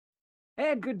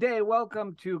And good day.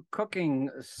 Welcome to Cooking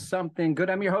Something Good.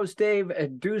 I'm your host, Dave.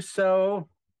 Do so.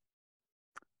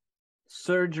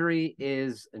 Surgery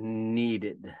is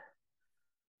needed.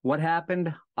 What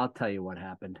happened? I'll tell you what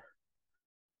happened.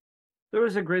 There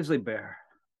was a grizzly bear.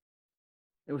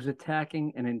 It was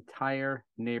attacking an entire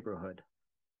neighborhood.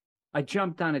 I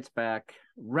jumped on its back,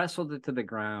 wrestled it to the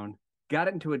ground, got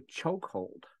it into a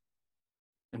chokehold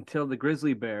until the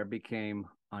grizzly bear became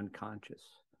unconscious.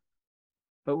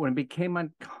 But when it became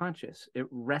unconscious, it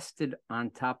rested on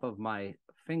top of my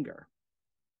finger,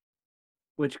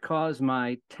 which caused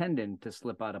my tendon to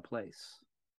slip out of place.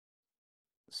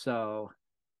 So,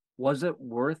 was it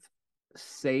worth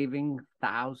saving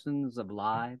thousands of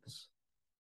lives?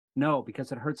 No,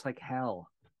 because it hurts like hell.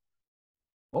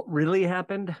 What really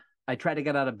happened? I tried to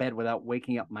get out of bed without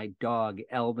waking up my dog,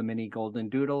 Elle the mini golden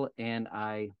doodle, and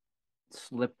I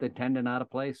slipped the tendon out of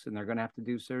place, and they're going to have to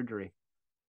do surgery.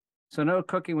 So, no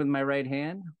cooking with my right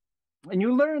hand. And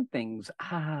you learn things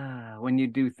when you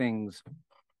do things.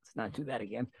 Let's not do that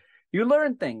again. You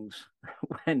learn things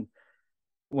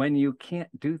when you can't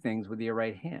do things with your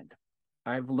right hand.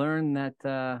 I've learned that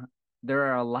there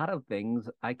are a lot of things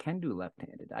I can do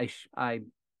left-handed. I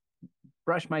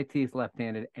brush my teeth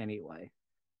left-handed anyway.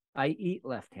 I eat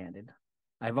left-handed.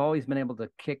 I've always been able to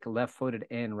kick left-footed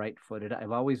and right-footed.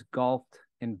 I've always golfed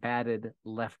and batted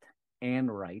left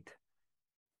and right.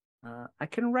 I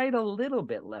can write a little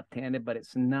bit left-handed, but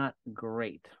it's not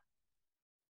great.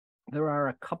 There are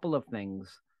a couple of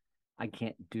things I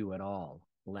can't do at all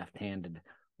left-handed.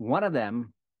 One of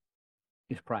them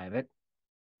is private.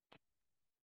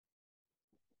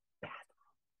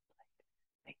 Bathroom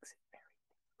makes it very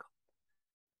difficult.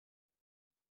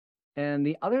 And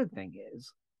the other thing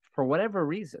is, for whatever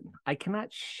reason, I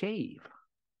cannot shave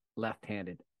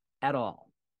left-handed at all.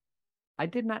 I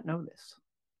did not know this.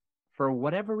 For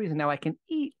whatever reason, now I can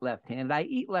eat left-handed. I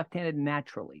eat left-handed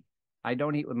naturally. I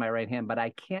don't eat with my right hand, but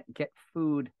I can't get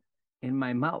food in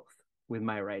my mouth with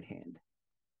my right hand.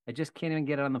 I just can't even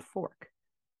get it on the fork.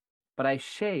 But I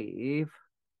shave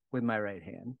with my right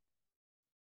hand,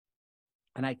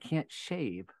 and I can't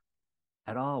shave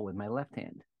at all with my left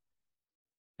hand.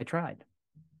 I tried.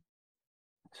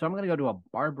 So I'm going to go to a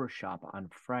barber shop on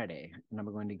Friday, and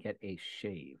I'm going to get a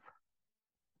shave.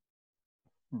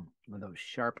 With those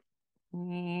sharp.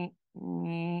 We'll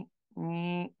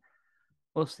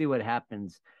see what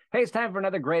happens. Hey, it's time for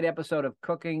another great episode of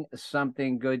Cooking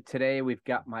Something Good. Today, we've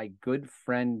got my good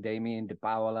friend, Damien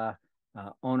DiPaulo,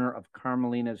 owner of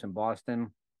Carmelina's in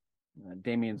Boston.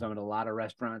 Damien's owned a lot of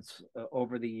restaurants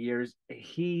over the years.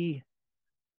 He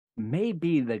may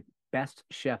be the best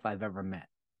chef I've ever met.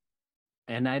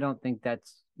 And I don't think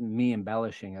that's me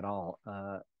embellishing at all.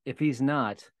 If he's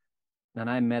not, then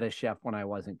I met a chef when I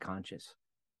wasn't conscious.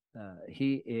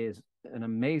 He is an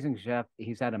amazing chef.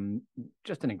 He's had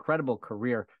just an incredible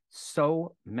career.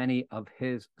 So many of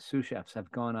his sous chefs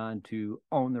have gone on to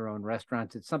own their own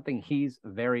restaurants. It's something he's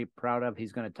very proud of.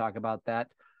 He's going to talk about that.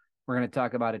 We're going to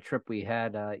talk about a trip we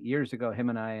had years ago, him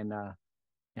and I and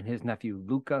his nephew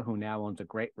Luca, who now owns a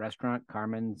great restaurant,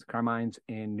 Carmine's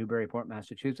in Newburyport,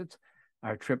 Massachusetts.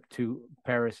 Our trip to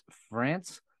Paris,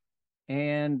 France.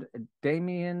 And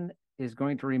Damien is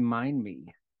going to remind me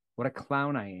what a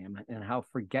clown I am and how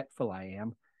forgetful I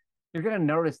am. You're going to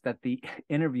notice that the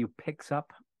interview picks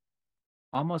up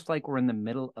almost like we're in the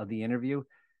middle of the interview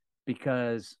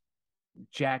because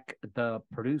Jack, the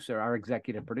producer, our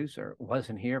executive producer,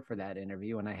 wasn't here for that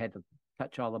interview, and I had to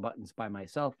touch all the buttons by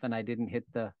myself, and I didn't hit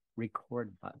the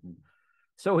record button.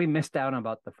 So we missed out on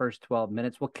about the first 12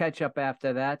 minutes. We'll catch up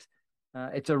after that.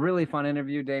 It's a really fun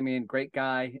interview, Damien. Great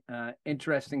guy,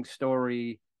 interesting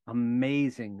story.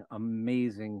 Amazing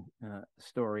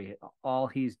story. All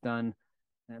he's done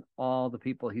and all the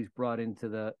people he's brought into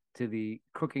the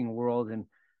cooking world. And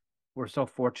we're so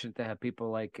fortunate to have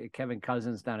people like Kevin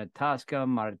Cousins down at Tosca,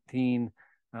 Martin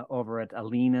over at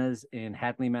Alina's in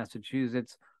Hadley,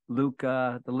 Massachusetts,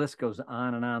 Luca, the list goes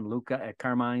on and on. Luca at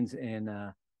Carmine's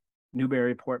in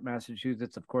Newburyport,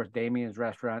 Massachusetts, of course, Damien's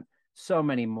restaurant, so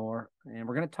many more. And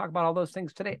we're going to talk about all those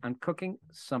things today on Cooking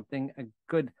Something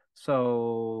Good.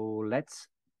 So let's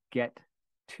get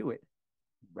to it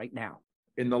right now.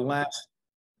 In the last,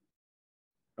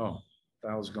 oh,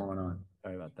 that was going on.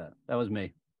 Sorry about that. That was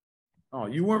me. Oh,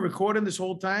 you weren't recording this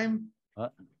whole time?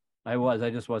 I was. I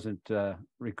just wasn't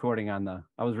recording on the.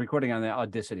 I was recording on the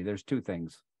Audacity. There's two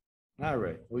things. All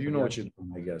right. Well, you know what you're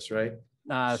doing, I guess, right?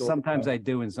 Sometimes I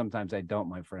do, and sometimes I don't,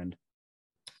 my friend.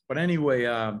 But anyway,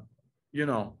 I've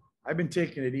been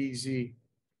taking it easy.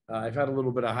 I've had a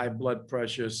little bit of high blood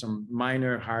pressure, some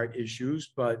minor heart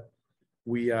issues, but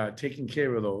we are taking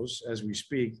care of those as we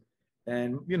speak.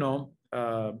 And,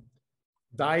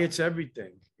 diet's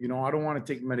everything. I don't want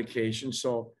to take medication.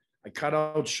 So I cut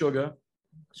out sugar.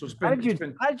 So it's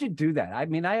been, how did you do that? I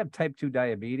mean, I have type 2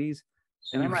 diabetes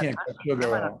and you can't cut sugar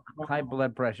I'm on off. a high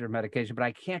blood pressure medication, but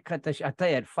I can't cut this. I tell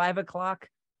you, at 5 o'clock,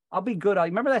 I'll be good. I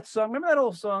remember that song. Remember that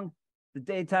old song? The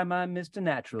daytime I'm Mr.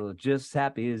 Natural, just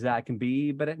happy as I can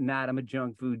be, but at night I'm a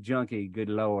junk food junkie. Good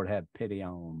Lord, have pity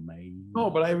on me. No,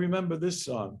 but I remember this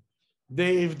song.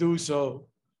 Dave do so.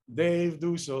 Dave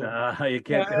do so. You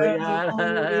can't go. Yeah,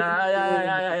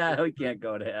 we can't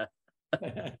go there.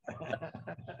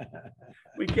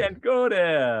 We can't go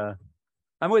there.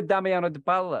 I'm with Damien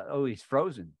DiPaulo. Oh, he's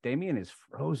frozen. Damien is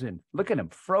frozen. Look at him,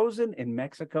 frozen in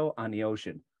Mexico on the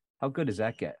ocean. How good does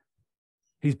that get?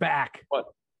 He's back. What?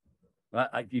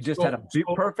 You just had a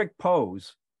perfect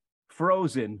pose,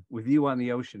 frozen with you on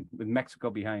the ocean with Mexico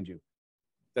behind you.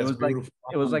 That's beautiful.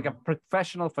 It was like a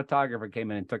professional photographer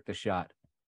came in and took the shot.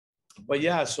 But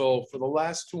yeah, so for the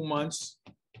last 2 months,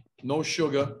 no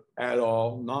sugar at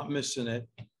all, not missing it.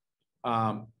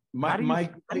 How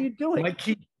are you doing?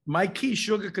 My key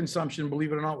sugar consumption,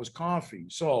 believe it or not, was coffee.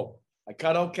 So I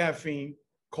cut out caffeine,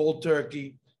 cold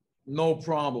turkey, no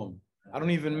problem. I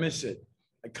don't even miss it.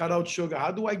 I cut out sugar.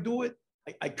 How do I do it?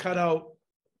 I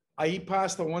eat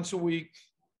pasta once a week.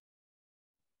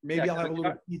 Maybe I'll have a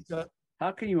little pizza.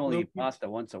 How can you only eat pasta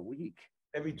once a week?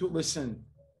 Listen,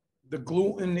 the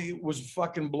gluten, it was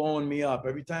fucking blowing me up.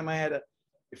 Every time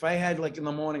if I had like in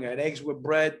the morning, I had eggs with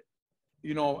bread,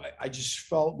 I just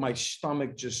felt my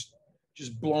stomach just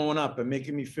blowing up and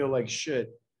making me feel like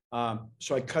shit.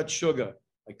 So I cut sugar,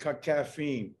 I cut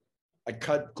caffeine, I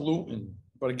cut gluten,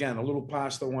 but again, a little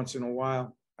pasta once in a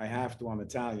while. I have to, I'm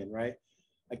Italian, right?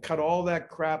 I cut all that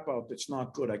crap out that's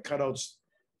not good. I cut out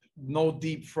no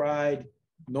deep fried,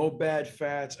 no bad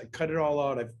fats. I cut it all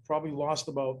out. I've probably lost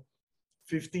about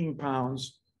 15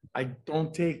 pounds. I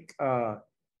don't take no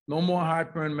more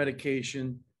heartburn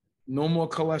medication, no more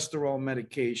cholesterol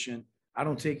medication. I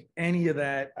don't take any of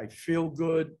that. I feel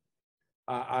good.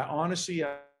 I honestly,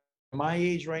 at my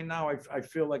age right now, I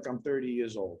feel like I'm 30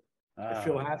 years old. I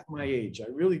feel half my age. I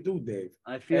really do, Dave.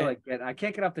 I feel like I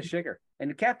can't get off the sugar. And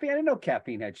the caffeine, I didn't know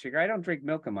caffeine had sugar. I don't drink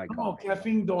milk in my coffee. No,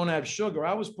 caffeine don't have sugar.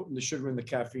 I was putting the sugar in the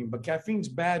caffeine, but caffeine's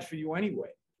bad for you anyway.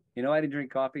 I didn't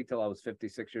drink coffee till I was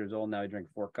 56 years old. Now I drink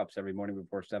 4 cups every morning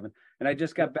before 7. And I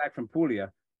just got back from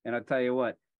Puglia. And I'll tell you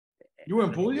what. You were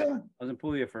in Puglia? I was in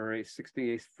Puglia for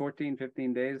 14,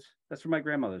 15 days. That's where my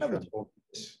grandmother's from.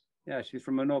 Yeah, she's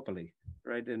from Monopoly,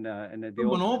 right? In the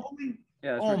old Monopoly?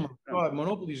 Yeah. Oh my God,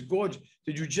 Monopoly's gorgeous.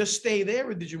 Did you just stay there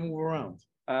or did you move around?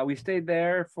 We stayed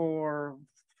there for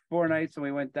 4 nights and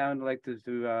we went down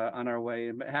to on our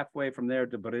way halfway from there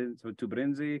to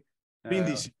Brindisi.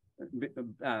 Brindisi.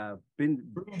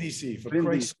 Brindisi, for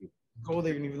Christ's sake. Go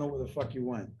there, you don't even know where the fuck you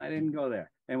went. I didn't go there.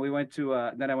 And we went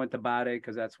to then I went to Bari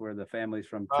because that's where the family's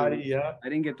from too. Bari, yeah. I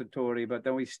didn't get to Tori, but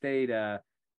then we stayed 10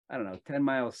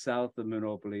 miles south of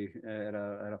Monopoly at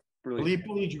a really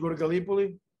Gallipoli. Did you go to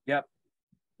Gallipoli? Yep.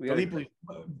 Gallipoli.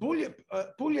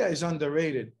 Puglia is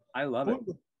underrated. I love it.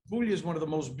 Puglia is one of the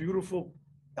most beautiful.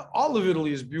 All of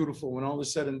Italy is beautiful when all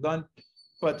is said and done,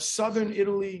 but southern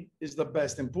Italy is the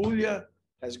best. And Puglia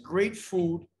has great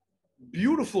food,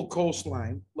 beautiful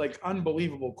coastline, like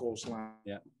unbelievable coastline.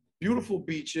 Yeah. Beautiful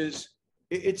beaches.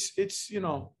 It's it's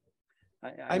nice.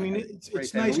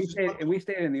 We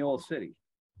stayed in the old city.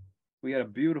 We had a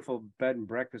beautiful bed and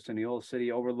breakfast in the old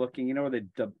city overlooking, where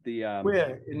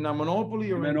where in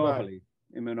Monopoly or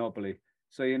in Monopoly.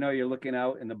 So you're looking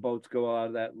out and the boats go out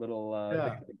of that little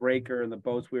breaker and the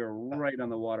boats. We were right on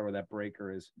the water where that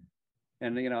breaker is.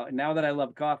 And now that I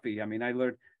love coffee, I mean I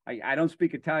learned I don't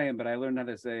speak Italian, but I learned how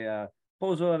to say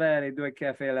posso avere 2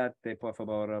 caffè latte, per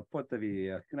favore, porta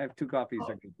via. Can I have 2 coffees,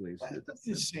 please? That's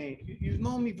insane. You've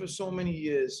known me for so many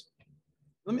years.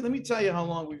 Let me tell you how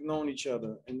long we've known each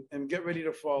other and get ready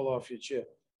to fall off your chair.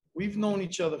 We've known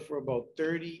each other for about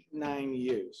 39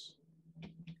 years,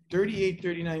 38,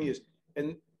 39 years.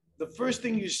 And the first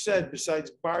thing you said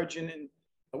besides barging in,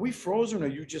 are we frozen or are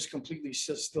you just completely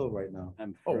still right now?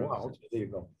 I'm frozen. Oh, wow. Okay, there you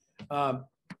go.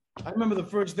 I remember the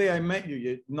first day I met you,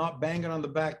 you're not banging on the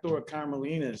back door of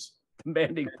Carmelina's.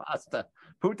 Demanding pasta.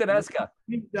 Puttanesca.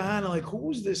 Like,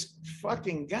 who's this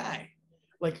fucking guy?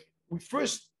 Like, we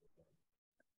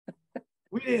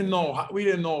didn't know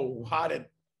how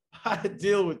to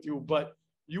deal with you, but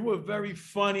you were very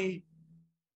funny,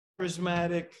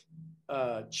 charismatic,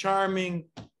 charming,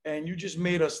 and you just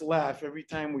made us laugh every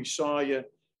time we saw you.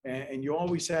 And you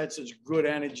always had such good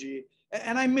energy.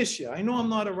 And I miss you. I know I'm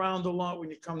not around a lot when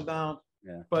you come down,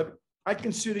 but I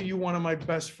consider you one of my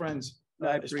best friends.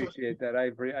 I appreciate that.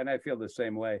 I feel the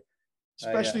same way.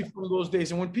 especially from those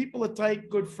days. And when people are tight,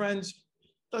 good friends,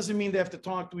 doesn't mean they have to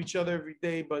talk to each other every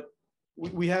day, but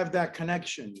we have that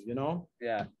connection, you know?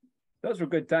 Yeah. Those were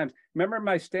good times. Remember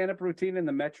my stand-up routine in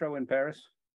the metro in Paris?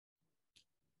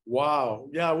 Wow.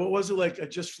 Yeah. What was it like? I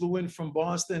just flew in from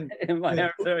Boston.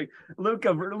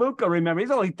 Luca, remember,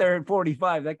 he's only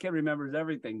 45. That kid remembers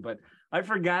everything, but I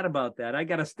forgot about that. I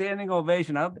got a standing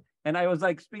ovation up, and I was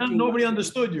like speaking. Nobody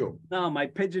understood you. No, my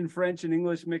pidgin French and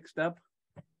English mixed up.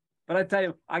 But I tell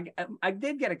you, I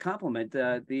did get a compliment.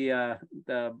 The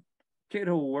kid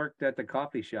who worked at the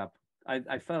coffee shop,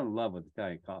 I fell in love with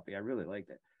Italian coffee. I really liked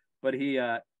it. But he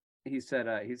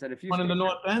said if you one in the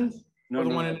North End, no, or the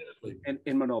no, one in Italy?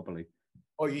 In Monopoly.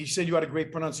 Oh, you said you had a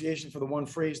great pronunciation for the one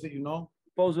phrase that you know.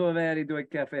 Posso avere due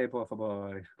caffè, por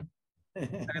favore. I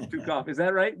have 2 coffees. Is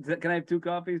that right? Can I have 2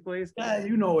 coffees, please? Yeah,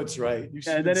 you know it's right.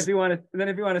 And then if you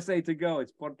want to say to go,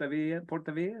 it's porta via.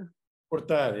 Portare,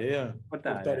 yeah.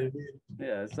 Portare.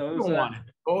 Yeah. So you don't want it.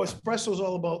 Oh, espresso's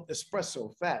all about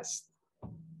espresso, fast.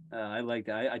 I like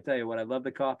that. I tell you what, I love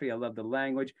the coffee. I love the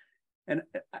language. And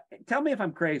tell me if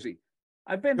I'm crazy.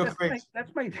 I've been. That's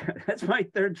my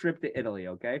 3rd trip to Italy.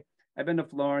 Okay, I've been to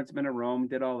Florence, been to Rome,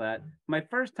 did all that. My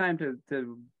first time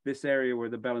to this area where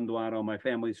the Bellinduano, my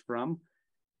family's from.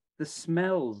 The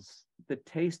smells, the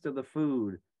taste of the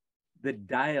food, the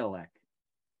dialect.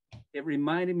 It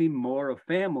reminded me more of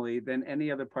family than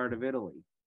any other part of Italy.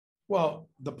 Well,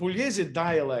 the Pugliese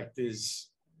dialect is.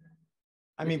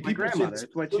 I mean, people say the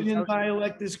Sicilian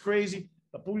dialect is crazy.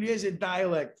 The Pugliese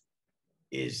dialect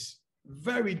is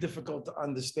very difficult to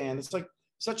understand. It's like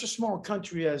such a small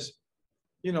country as,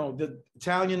 you know, the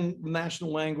Italian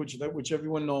national language, that which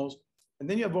everyone knows. And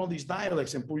then you have all these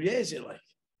dialects, and Pugliese, like,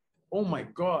 oh my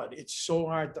God, it's so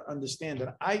hard to understand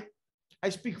that. I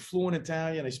speak fluent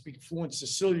Italian, I speak fluent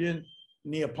Sicilian,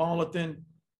 Neapolitan,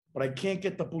 but I can't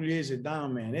get the Pugliese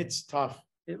down, man. It's tough.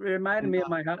 It reminded me of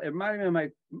my house. It reminded me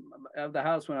of the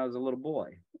house when I was a little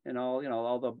boy, and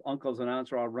all the uncles and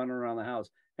aunts were all running around the house.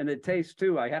 And the taste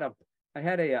too. I had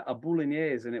a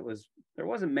bolognese, and there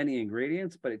wasn't many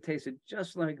ingredients, but it tasted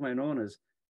just like my nona's.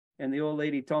 And the old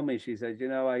lady told me, she said,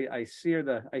 I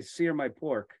sear my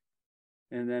pork,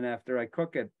 and then after I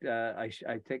cook it,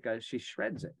 she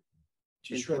shreds it.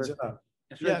 She shreds it up.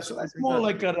 Yeah, so it's more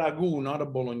like a ragu, not a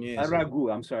bolognese. A ragu,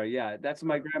 I'm sorry. Yeah, that's what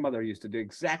my grandmother used to do.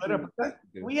 Exactly.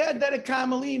 We had that at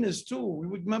Carmelina's too. We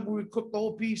would cook the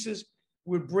whole pieces,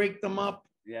 we'd break them up.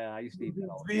 Yeah, I used to eat that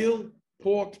all. Veal,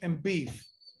 pork, and beef.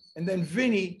 And then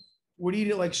Vinny would eat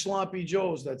it like Sloppy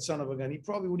Joe's, that son of a gun. He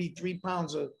probably would eat 3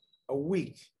 pounds a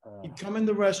week. He'd come in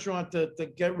the restaurant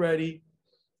to get ready,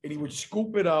 and he would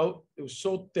scoop it out. It was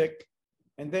so thick.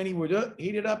 And then he would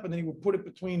heat it up, and then he would put it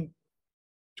between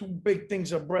 2 big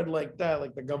things of bread like that,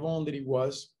 like the gavone that he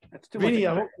was. That's too Vinny,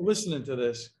 much. I hope you're listening to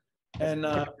this. And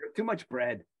too much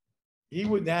bread. He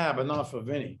would have enough of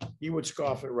Vinny. He would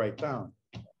scoff it right down.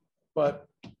 But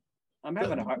I'm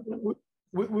having a hard.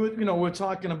 We're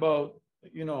talking about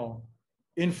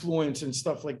influence and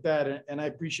stuff like that, and I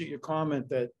appreciate your comment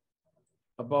that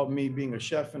about me being a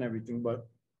chef and everything. But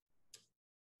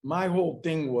my whole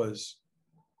thing was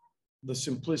the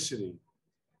simplicity.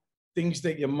 Things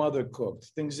that your mother cooked,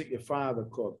 things that your father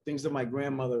cooked, things that my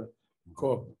grandmother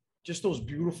cooked, just those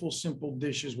beautiful, simple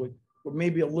dishes with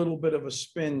maybe a little bit of a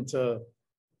spin to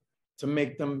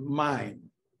make them mine.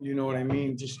 You know what I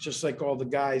mean? Just like all the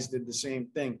guys did the same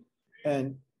thing.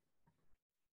 And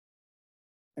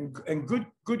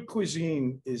good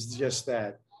cuisine is just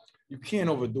that. You can't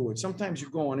overdo it. Sometimes you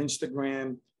go on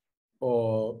Instagram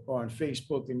or on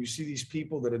Facebook and you see these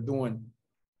people that are doing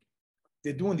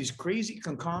these crazy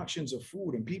concoctions of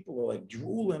food, and people are like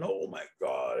drooling, oh my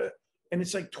God. And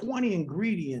it's like 20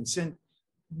 ingredients and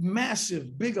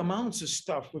massive, big amounts of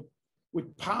stuff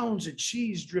with pounds of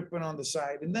cheese dripping on the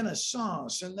side, and then a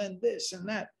sauce, and then this and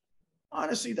that.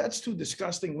 Honestly, that's too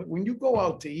disgusting. When you go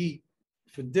out to eat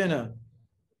for dinner,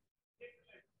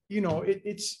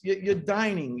 you're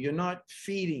dining, you're not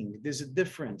feeding. There's a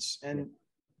difference. And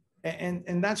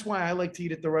that's why I like to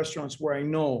eat at the restaurants where I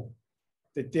know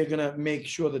that they're gonna make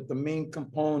sure that the main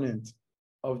component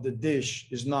of the dish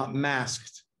is not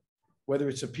masked, whether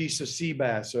it's a piece of sea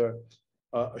bass or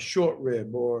a short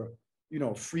rib or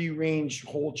free range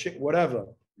whole chicken, whatever.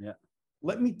 Yeah.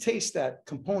 Let me taste that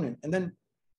component and then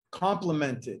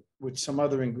complement it with some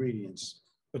other ingredients,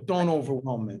 but don't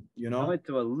overwhelm it. I went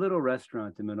to a little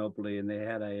restaurant in Monopoly, and they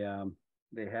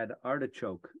had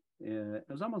artichoke. It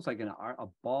was almost like a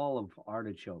ball of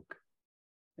artichoke.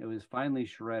 It was finely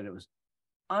shredded. It was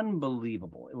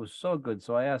unbelievable. It was so good.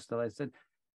 So I asked her, I said,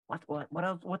 what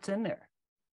else, what's in there?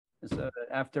 So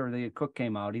after the cook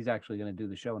came out, he's actually going to do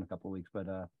the show in a couple of weeks, but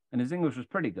and his English was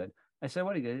pretty good. I said,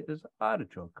 what do you get? It's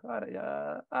artichoke,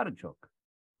 artichoke.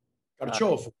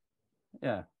 Carciofo.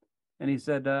 Yeah. And he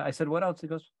said, I said, what else? He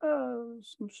goes,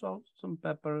 some salt, some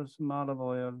pepper, some olive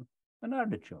oil, an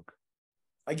artichoke.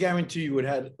 I guarantee you it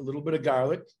had a little bit of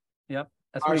garlic, Yep.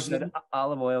 That's what he said. parsley,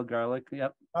 Olive oil, garlic.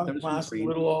 Yep. There was some pasta, a green.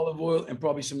 little olive oil, and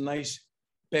probably some nice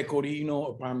pecorino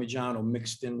or parmigiano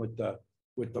mixed in with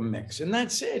the mix. And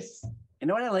that's it. You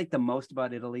know what I like the most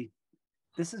about Italy?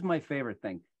 This is my favorite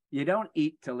thing. You don't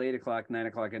eat till 8 o'clock, 9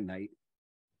 o'clock at night.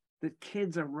 The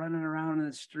kids are running around in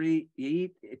the street. You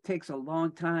eat. It takes a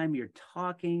long time. You're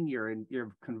talking.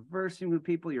 You're conversing with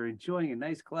people. You're enjoying a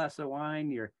nice glass of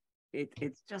wine.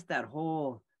 It's just that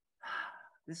whole.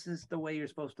 This is the way you're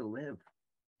supposed to live.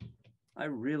 I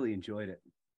really enjoyed it.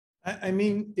 I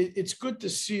mean, it's good to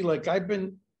see. Like I've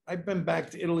been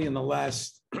back to Italy in the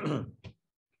last the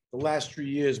last 3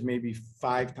 years, maybe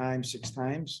 5 times, 6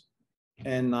 times,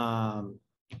 and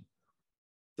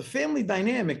the family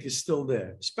dynamic is still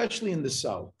there, especially in the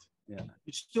South. Yeah,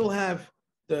 you still have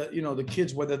the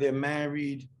kids, whether they're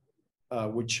married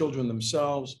with children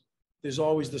themselves. There's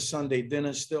always the Sunday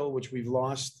dinner still, which we've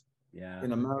lost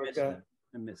in America.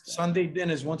 I missed that. Sunday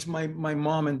dinners, once my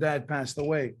mom and dad passed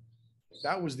away,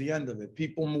 that was the end of it.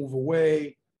 People move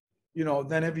away,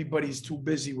 then everybody's too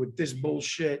busy with this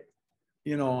bullshit,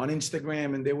 on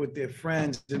Instagram, and they're with their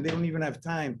friends and they don't even have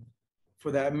time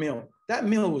for that meal. That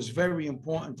meal was very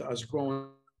important to us growing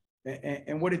up.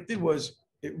 And what it did was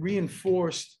it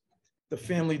reinforced the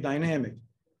family dynamic,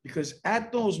 because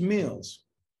at those meals,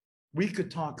 we could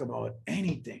talk about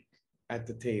anything at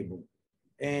the table,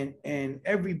 and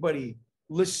everybody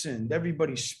listened,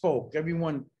 everybody spoke,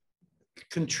 everyone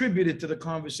contributed to the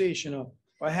conversation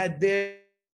or had their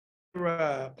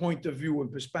point of view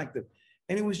and perspective.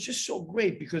 And it was just so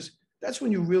great, because that's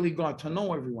when you really got to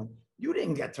know everyone. You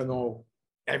didn't get to know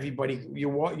everybody. You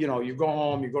go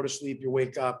home, you go to sleep, you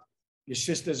wake up, your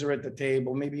sisters are at the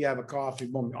table, maybe you have a coffee,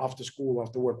 boom, off to school,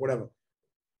 off to work, whatever.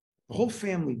 The whole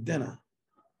family dinner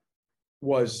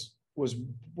was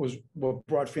what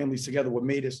brought families together, what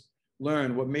made us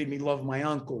learn, what made me love my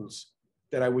uncles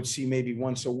that I would see maybe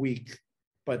once a week.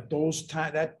 But those 4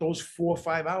 or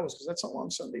 5 hours, because that's how long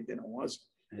Sunday dinner was.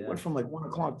 It went from like 1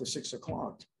 o'clock to 6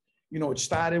 o'clock. It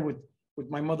started with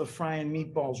my mother frying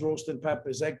meatballs, roasting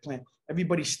peppers, eggplant,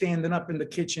 everybody standing up in the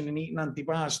kitchen and eating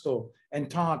antipasto and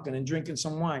talking and drinking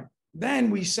some wine. Then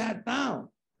we sat down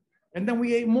and then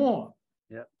we ate more.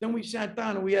 Yeah. Then we sat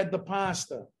down and we had the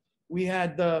pasta. We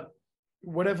had the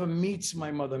whatever meats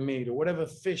my mother made or whatever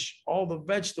fish, all the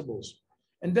vegetables.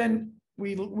 And then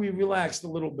we relaxed a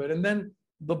little bit. And then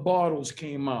the bottles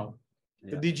came out,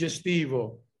 the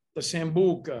digestivo, the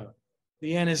sambuca,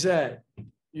 the anisette,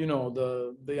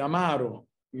 the amaro,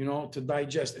 to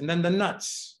digest, and then the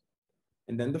nuts,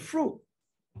 and then the fruit,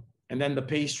 and then the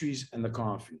pastries and the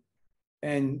coffee.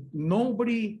 And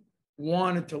nobody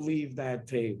wanted to leave that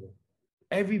table.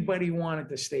 Everybody wanted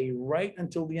to stay right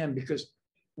until the end, because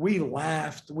we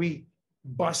laughed, we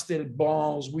busted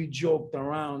balls, we joked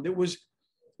around. It was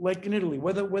like in Italy,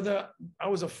 whether I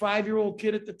was a 5-year-old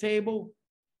kid at the table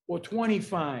or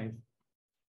 25,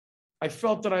 I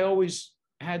felt that I always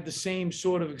had the same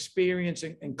sort of experience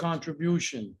and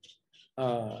contribution,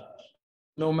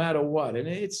 no matter what. And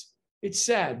it's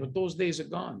sad, but those days are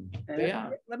gone. They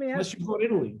are. Let me Unless ask you go to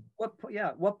Italy.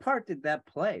 What part did that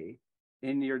play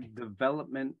in your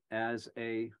development as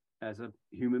a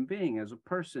human being, as a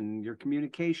person, your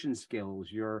communication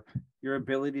skills, your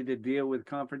ability to deal with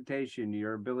confrontation,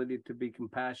 your ability to be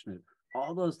compassionate?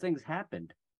 All those things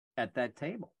happened at that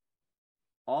table.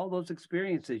 All those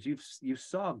experiences you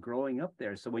saw growing up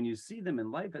there. So when you see them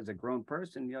in life as a grown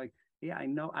person, you're like, yeah, I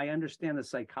know, I understand the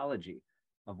psychology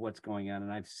of what's going on,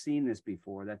 and I've seen this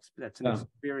before. That's an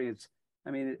experience.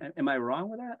 I mean, am I wrong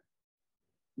with that?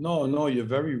 No, you're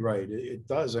very right. It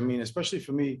does. I mean, especially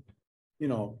for me,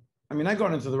 I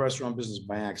got into the restaurant business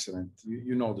by accident.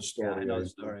 You know the story. Yeah, I know the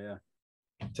story,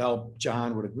 yeah. To help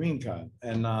John with a green card.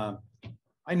 And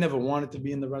I never wanted to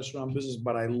be in the restaurant business,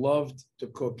 but I loved to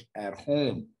cook at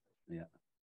home. Yeah.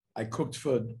 I cooked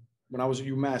when I was at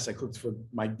UMass, I cooked for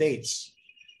my dates.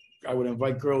 I would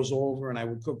invite girls over and I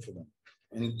would cook for them.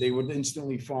 And they would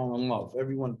instantly fall in love.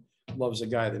 Everyone loves a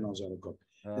guy that knows how to cook.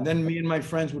 And then me and my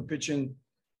friends would pitch in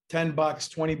 $10,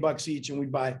 $20 each, and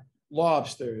we'd buy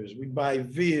lobsters, we'd buy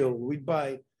veal, we'd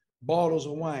buy bottles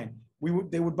of wine.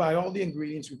 They would buy all the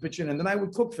ingredients, we pitch in, and then I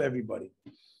would cook for everybody.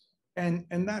 And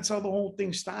that's how the whole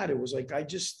thing started. It was like,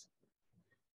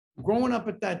 growing up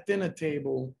at that dinner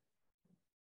table,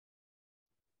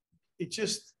 it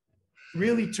just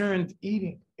really turned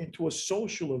eating into a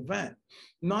social event.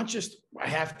 Not just I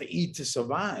have to eat to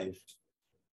survive,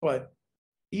 but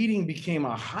eating became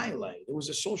a highlight. It was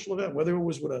a social event, whether it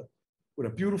was with a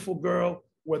beautiful girl,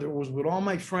 whether it was with all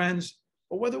my friends,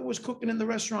 or whether it was cooking in the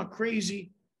restaurant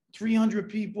crazy, 300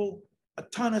 people, a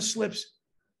ton of slips.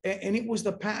 And it was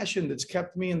the passion that's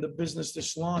kept me in the business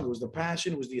this long. It was the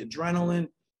passion, it was the adrenaline.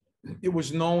 It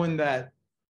was knowing that,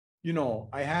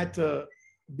 I had to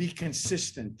be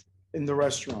consistent in the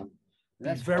restaurant.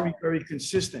 Be very, very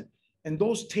consistent. And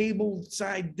those table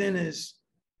side dinners,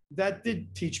 that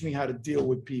did teach me how to deal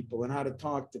with people and how to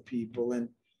talk to people. And,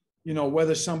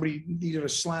 whether somebody needed a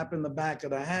slap in the back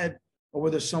of the head or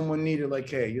whether someone needed like,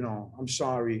 hey, I'm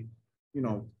sorry,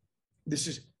 this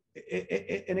is,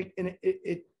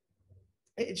 it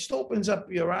just opens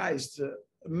up your eyes to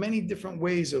many different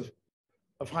ways of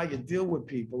how you deal with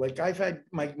people. Like I've had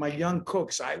my young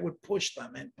cooks, I would push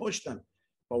them and push them.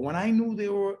 But when I knew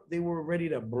they were ready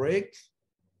to break,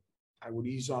 I would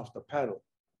ease off the pedal.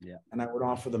 Yeah. And I would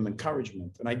offer them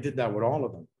encouragement. And I did that with all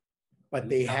of them. But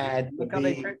they had look how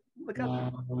they turned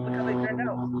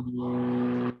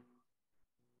out.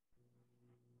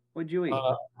 What'd you eat?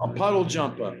 A puddle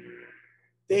jumper.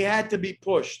 They had to be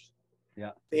pushed.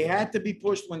 Yeah. They had to be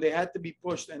pushed when they had to be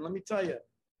pushed. And let me tell you,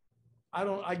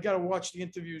 I gotta watch the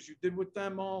interviews you did with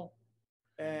them all.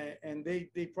 And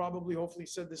they probably hopefully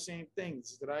said the same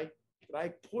things that I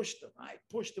pushed them. I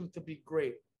pushed them to be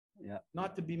great. Yeah.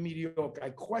 Not to be mediocre.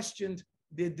 I questioned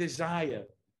their desire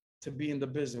to be in the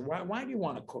business. Why do you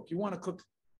want to cook? You want to cook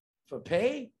for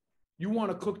pay? You want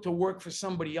to cook to work for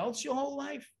somebody else your whole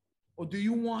life? Or do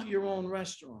you want your own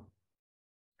restaurant?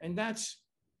 And that's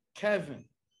Kevin.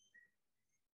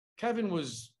 Kevin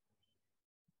was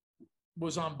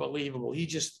unbelievable. He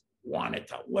just wanted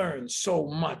to learn so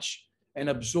much and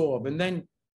absorb. And then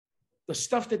the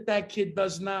stuff that kid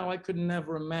does now, I could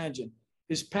never imagine.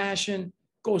 His passion,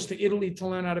 goes to Italy to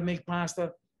learn how to make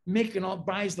pasta,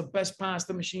 buys the best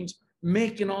pasta machines,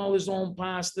 making all his own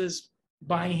pastas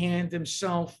by hand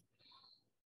himself.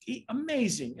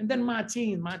 Amazing. And then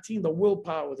Martin, the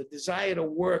willpower, the desire to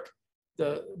work.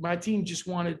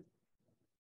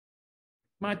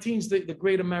 Martin's the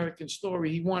great American story.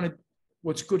 He wanted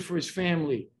what's good for his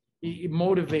family. It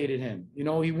motivated him.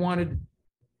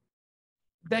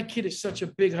 That kid is such a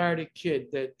big-hearted kid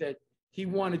that he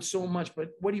wanted so much, but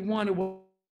what he wanted was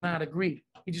not agree.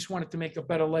 He just wanted to make a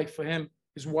better life for him,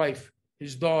 his wife,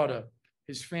 his daughter,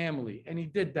 his family, and he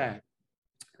did that.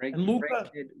 Great, and Luca,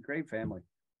 great kid, great family.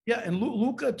 Yeah, and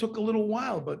Luca took a little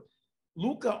while, but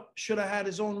Luca should have had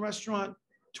his own restaurant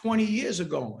 20 years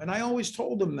ago, and I always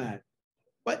told him that.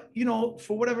 But,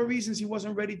 for whatever reasons, he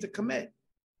wasn't ready to commit.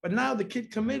 But now the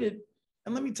kid committed,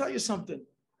 and let me tell you something.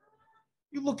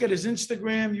 You look at his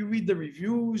Instagram, you read the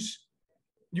reviews,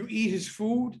 you eat his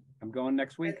food. I'm going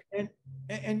next week.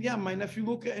 And yeah, my nephew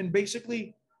Luca, and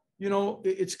basically,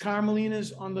 it's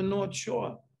Carmelina's on the North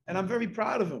Shore, and I'm very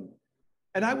proud of him.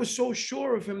 And I was so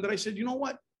sure of him that I said, you know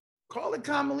what? Call it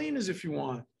Carmelina's if you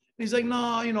want. And he's like, no,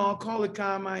 I'll call it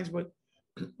Carmine's, but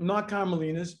not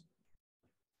Carmelina's.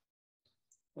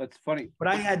 That's funny. But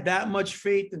I had that much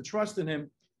faith and trust in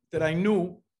him that I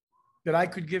knew that I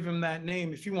could give him that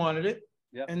name if he wanted it,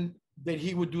 and that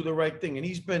he would do the right thing. And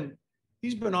he's been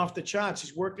off the charts.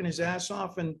 He's working his ass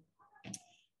off, and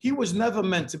he was never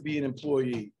meant to be an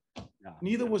employee. No.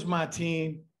 Neither was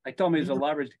Martin. I told him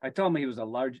he was a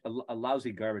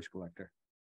lousy garbage collector.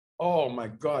 Oh my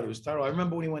God, it was terrible. I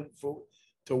remember when he went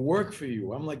to work for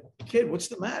you. I'm like, kid, what's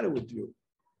the matter with you?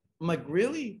 I'm like,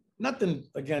 really? Nothing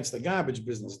against the garbage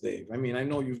business, Dave. I mean, I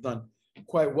know you've done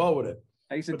quite well with it.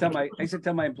 I used to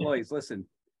tell my employees, listen,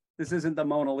 this isn't the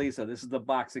Mona Lisa. This is the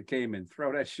box it came in.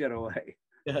 Throw that shit away.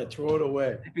 Yeah, throw it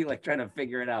away. I'd be like trying to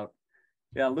figure it out.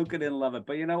 Yeah, Luca didn't love it.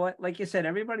 But you know what? Like you said,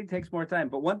 everybody takes more time.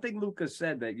 But one thing Luca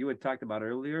said that you had talked about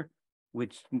earlier,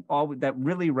 that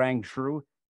really rang true.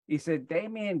 He said,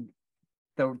 Damien,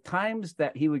 the times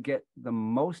that he would get the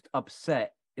most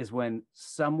upset is when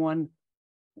someone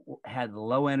had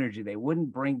low energy. They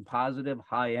wouldn't bring positive,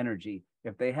 high energy.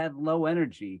 If they had low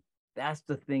energy, that's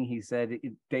the thing he said.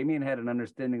 Damien had an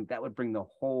understanding that would bring the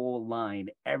whole line,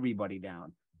 everybody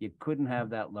down. You couldn't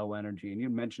have that low energy. And you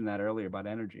mentioned that earlier about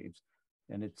energy.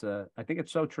 I think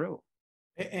it's so true.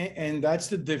 And that's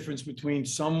the difference between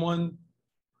someone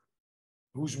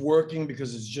who's working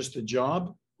because it's just a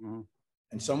job, mm-hmm.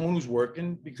 and someone who's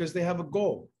working because they have a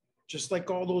goal. Just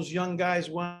like all those young guys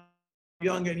weren't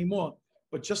young anymore,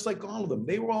 but just like all of them,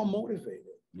 they were all motivated.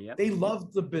 Yep. They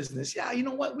loved the business. Yeah, you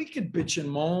know what? We could bitch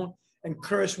and moan and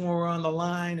curse when we're on the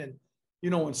line. And,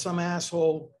 when some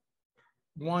asshole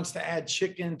wants to add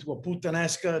chicken to a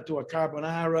puttanesca, to a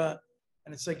carbonara,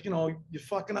 and it's like, you're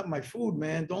fucking up my food,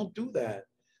 man. Don't do that.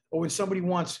 Or when somebody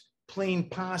wants plain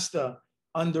pasta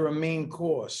under a main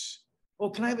course. Oh,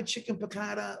 can I have a chicken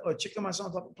piccata or chicken masala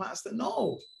on top of pasta?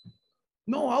 No,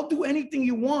 no, I'll do anything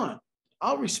you want.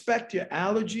 I'll respect your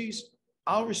allergies.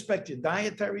 I'll respect your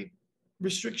dietary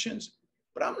restrictions,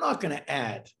 but I'm not going to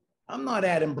add. I'm not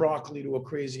adding broccoli to a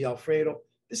crazy Alfredo.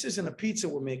 This isn't a pizza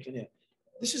we're making here.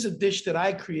 This is a dish that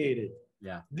I created.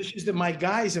 Yeah. Dishes that my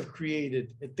guys have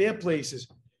created at their places.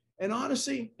 And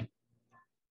honestly,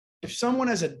 if someone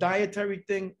has a dietary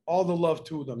thing, all the love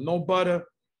to them. No butter,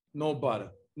 no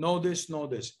butter. No this, no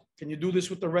this. Can you do this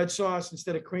with the red sauce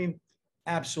instead of cream?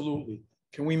 Absolutely.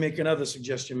 Can we make another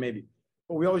suggestion? Maybe.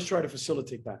 But we always try to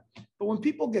facilitate that. But when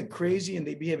people get crazy and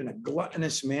they behave in a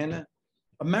gluttonous manner,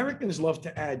 Americans love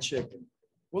to add chicken.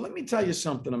 Well, let me tell you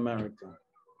something, America.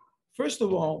 First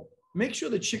of all, make sure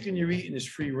the chicken you're eating is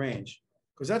free range,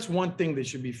 because that's one thing that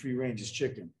should be free range is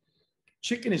chicken.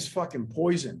 Chicken is fucking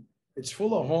poison. It's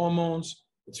full of hormones.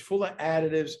 It's full of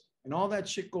additives, and all that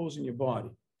shit goes in your body.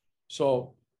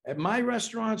 So at my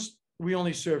restaurants, we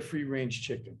only serve free range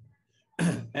chicken,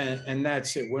 and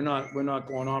that's it. We're not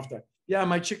going off that. Yeah,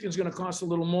 my chicken's going to cost a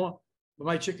little more, but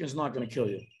my chicken's not going to kill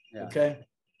you. Yeah. Okay.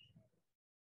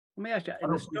 Let me ask you.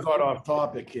 We got off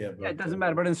topic here, but yeah, it doesn't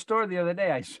matter. But in the store the other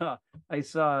day, I saw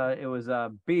it was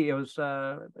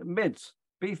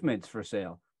beef mince for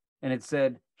sale, and it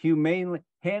said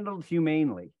handled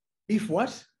humanely. Beef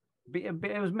what?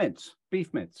 It was mince,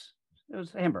 beef mince. It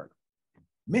was Hamburg.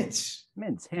 Mince,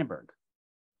 Hamburg.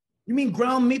 You mean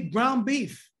ground meat, ground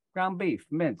beef? Ground beef,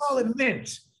 mince. Call it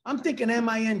mince. I'm thinking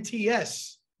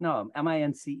M-I-N-T-S. No,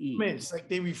 M-I-N-C-E. Mince, like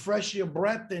they refresh your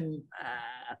breath and.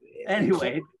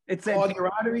 Anyway, it said clog your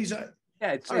arteries.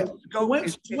 Yeah, it's. Right. So when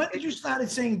did you start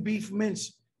saying beef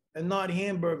mince and not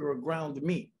hamburger or ground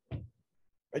meat?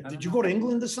 Did you go to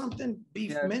England or something?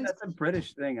 Beef mince. That's a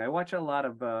British thing. I watch a lot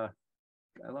of.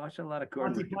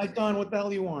 Monty Python. What the hell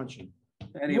are you watching?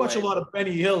 Anyway, you watch a lot of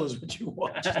Benny Hill, is what you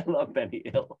watch. I love Benny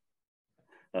Hill.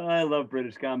 I love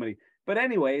British comedy. But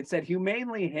anyway, it said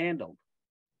humanely handled.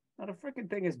 Not a freaking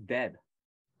thing is dead.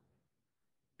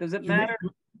 Does it matter?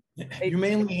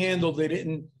 Humanely handled. They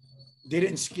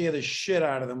didn't scare the shit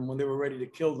out of them when they were ready to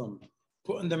kill them,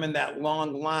 putting them in that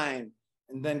long line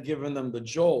and then giving them the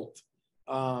jolt.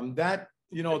 They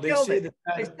say that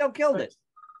they still killed it.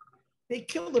 They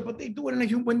killed it, but they do it in a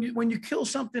when you kill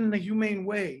something in a humane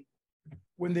way,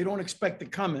 when they don't expect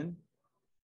it coming,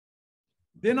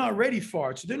 they're not ready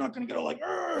for it, so they're not going to go like.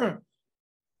 Argh!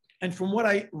 And from what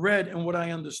I read and what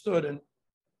I understood, and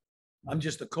I'm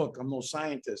just a cook, I'm no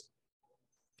scientist.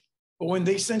 But when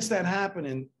they sense that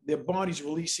happening, their body's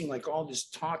releasing like all this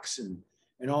toxin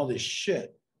and all this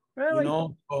shit. Really? You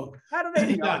know? How do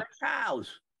they know? They're cows.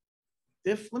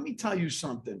 Let me tell you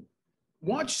something.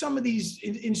 Watch some of these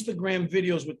Instagram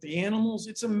videos with the animals.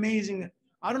 It's amazing.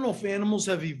 I don't know if animals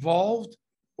have evolved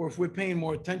or if we're paying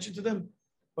more attention to them,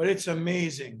 but it's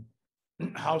amazing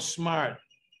how smart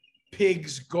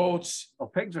pigs, goats. Oh,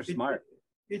 pigs are smart.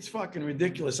 It's fucking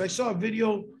ridiculous. I saw a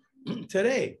video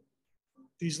today.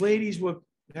 These ladies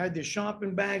had their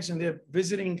shopping bags and they're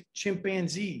visiting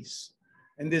chimpanzees.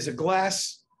 And there's a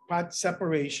glass pot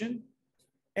separation.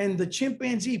 And the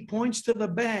chimpanzee points to the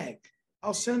bag.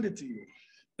 I'll send it to you.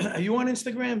 Are you on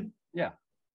Instagram? Yeah.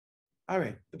 All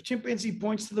right. The chimpanzee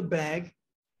points to the bag.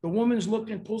 The woman's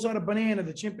looking, pulls out a banana.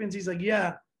 The chimpanzee's like,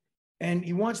 yeah. And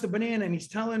he wants the banana and he's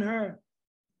telling her,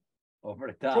 over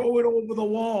the top. Throw it over the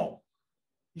wall.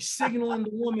 He's signaling the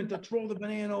woman to throw the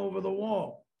banana over the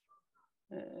wall.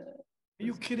 Are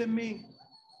you kidding me?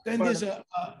 Then there's a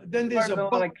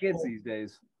lot of kids these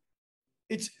days.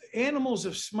 It's animals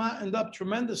have smartened up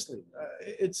tremendously.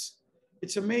 It's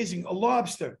amazing. A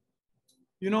lobster,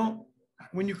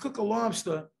 when you cook a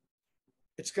lobster,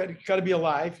 it's got to be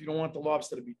alive. You don't want the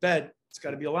lobster to be dead. It's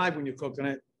got to be alive when you're cooking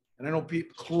it. And I know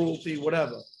people, cruelty,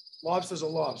 whatever. Lobster's a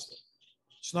lobster.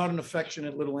 It's not an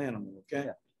affectionate little animal, okay?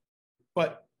 Yeah.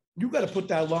 But you got to put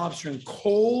that lobster in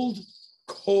cold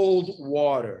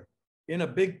water in a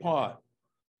big pot.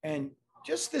 And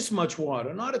just this much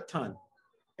water, not a ton.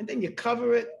 And then you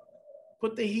cover it,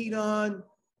 put the heat on,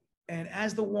 and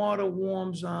as the water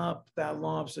warms up, that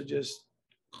lobster just...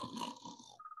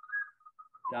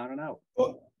 down and out.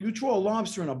 You throw a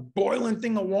lobster in a boiling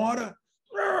thing of water,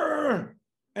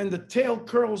 and the tail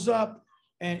curls up.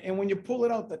 And when you pull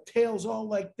it out, the tail's all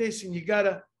like this, and you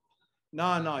gotta,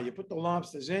 you put the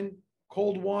lobsters in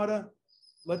cold water,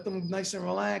 let them nice and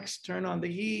relax, turn on the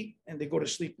heat, and they go to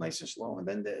sleep nice and slow, and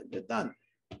then they're done.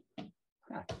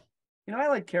 Huh. I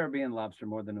like Caribbean lobster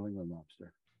more than New England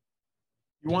lobster.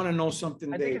 You want to know something,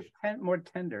 Dave? I think it's more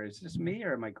tender. Is this me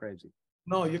or am I crazy?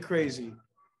 No, you're crazy.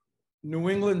 New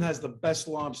England has the best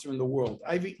lobster in the world.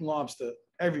 I've eaten lobster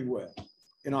everywhere.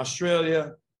 in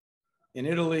Australia, in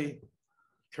Italy,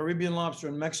 Caribbean lobster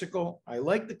in Mexico. I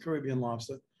like the Caribbean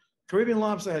lobster. Caribbean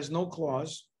lobster has no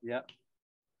claws. Yep.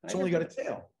 It's only got a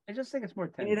tail. I just think it's more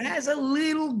And tender. it has a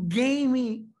little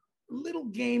gamey,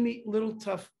 little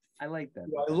tough. I like that.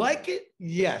 Do I like it?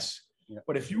 Yes. Yep.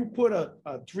 But if you put a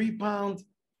 3-pound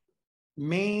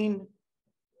Maine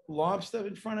lobster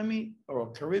in front of me or a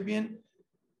Caribbean,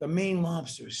 the Maine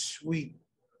lobster is sweet.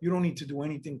 You don't need to do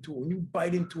anything to it. When you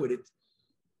bite into it,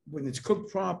 when it's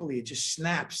cooked properly, it just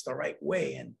snaps the right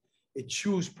way and it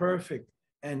chews perfect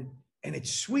and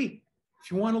it's sweet.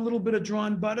 If you want a little bit of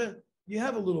drawn butter, you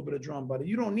have a little bit of drawn butter.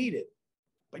 You don't need it,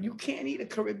 but you can't eat a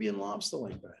Caribbean lobster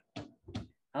like that.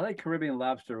 I like Caribbean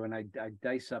lobster when I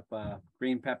dice up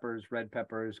green peppers, red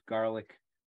peppers, garlic,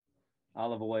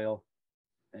 olive oil,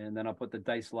 and then I'll put the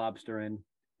diced lobster in,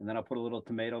 and then I'll put a little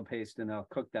tomato paste and I'll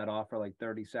cook that off for like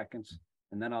 30 seconds.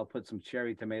 And then I'll put some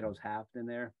cherry tomatoes halved in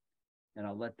there and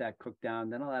I'll let that cook down.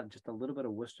 Then I'll add just a little bit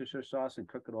of Worcestershire sauce and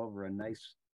cook it over a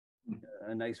nice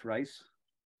rice.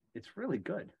 It's really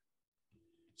good.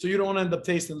 So you don't end up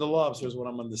tasting the lobster is what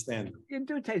I'm understanding. You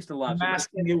do taste the lobster. I'm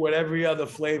asking you with every other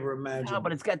flavor imaginable. No,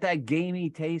 but it's got that gamey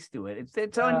taste to it.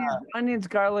 It's onions,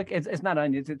 garlic. It's not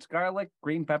onions. It's garlic,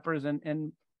 green peppers,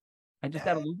 and I just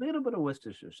add a little bit of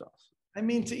Worcestershire sauce. I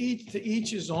mean, to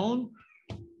each his own,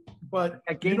 but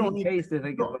That you don't gamey need, taste. I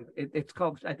think it's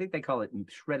called. I think they call it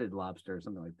shredded lobster or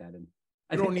something like that. And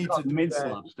I You think don't they need call to it do minced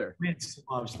that. lobster. minced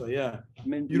lobster, yeah. You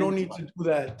Minced don't need lobster. to do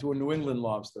that to a New England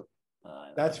lobster.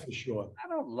 That's for sure. I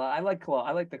don't. I like claw.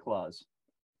 I like the claws.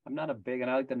 I'm not a big,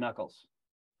 and I like the knuckles.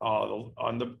 Oh,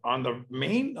 on the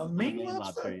main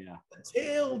lobster, yeah. the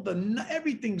tail,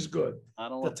 everything's good. I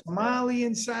don't The like tamale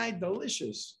inside,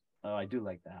 delicious. Oh, I do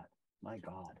like that. My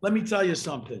God. Let me tell you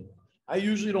something. I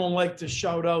usually don't like to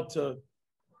shout out to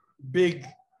big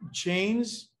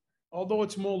chains, although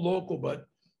it's more local, but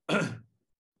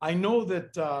I know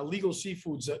that Legal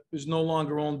Seafoods is no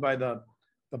longer owned by the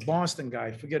Boston guy.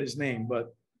 I forget his name,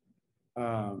 but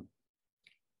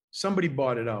somebody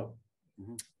bought it out.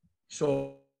 Mhm.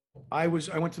 So I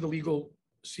went to the Legal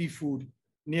Seafood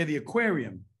near the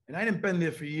aquarium, and I hadn't been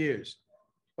there for years,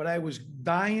 but I was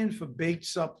dying for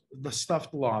the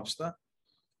stuffed lobster,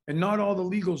 and not all the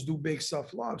Legals do baked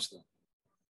stuffed lobster.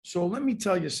 So let me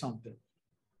tell you something.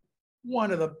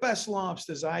 One of the best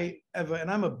lobsters I ever,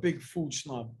 and I'm a big food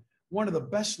snob, one of the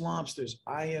best lobsters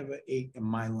I ever ate in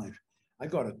my life. I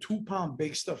got a 2-pound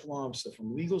baked stuffed lobster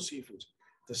from Legal Seafoods.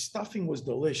 The stuffing was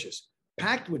delicious,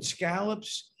 packed with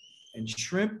scallops and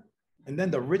shrimp, and then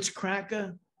the Ritz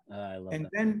cracker. I love And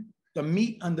that. then the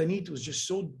meat underneath was just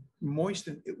so moist,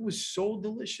 and it was so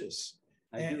delicious.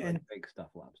 I do and like big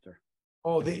stuffed lobster.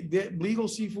 Oh, they Legal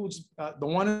Seafoods, the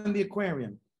one in the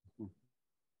aquarium,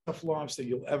 stuffed lobster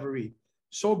you'll ever eat.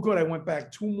 So good, I went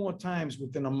back 2 more times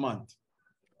within a month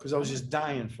because I was just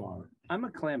dying for it. I'm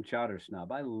a clam chowder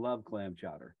snob. I love clam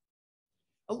chowder.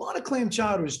 A lot of clam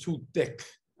chowder is too thick,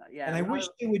 Yeah, and I wish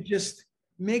they would just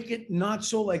make it not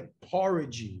so like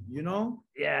porridgey, you know?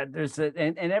 Yeah,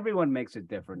 and everyone makes it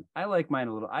different. I like mine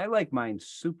I like mine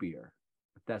soupier,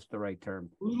 if that's the right term.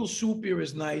 A little soupier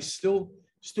is nice, still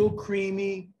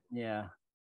creamy. Yeah.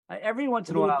 Every once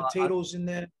in a Little while, potatoes in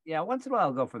there. yeah, once in a while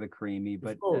I'll go for the creamy,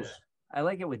 but I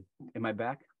like it with, am I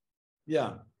back?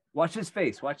 Yeah. Watch his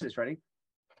face. Watch this. Ready?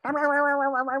 I've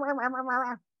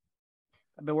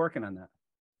been working on that.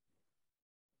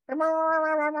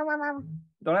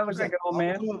 Don't I look like an old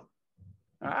man?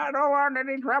 I don't want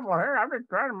any trouble here. I'm just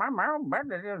trying to mind my own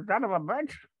business, you son of a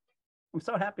bitch. I'm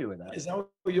so happy with that. Is that what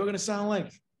you're going to sound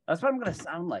like? That's what I'm going to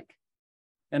sound like.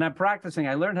 And I'm practicing.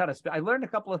 I learned how to speak. I learned a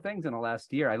couple of things in the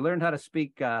last year. I learned how to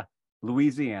speak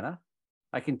Louisiana.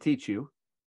 I can teach you.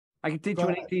 I can teach you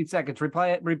in 18 seconds.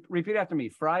 Repeat after me.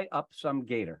 Fry up some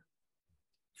gator.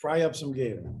 Fry up some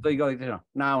gator. So you go,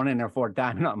 now and in there 4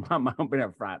 times. No, I'm going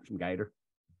to fry up some gator.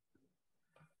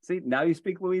 See, now you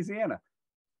speak Louisiana.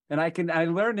 And I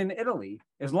learned in Italy,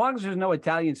 as long as there's no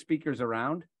Italian speakers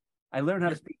around, I learned how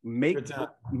to speak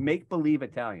make believe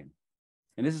Italian.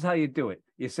 And this is how you do it.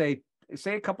 You say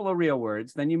a couple of real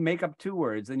words, then you make up 2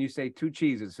 words, then you say 2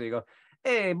 cheeses. So you go,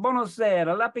 hey,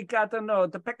 buonasera, la piccata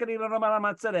notte, pecorino romano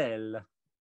mozzarella.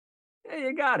 Yeah,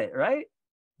 you got it, right?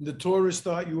 The tourists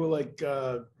thought you were like they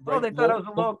thought I was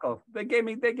a local. They gave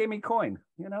me coin.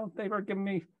 They were giving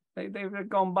me they were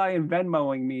going by and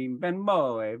Venmoing me.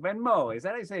 Venmo. Is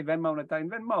that how you say Venmo in Italian?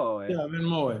 Venmo. Yeah,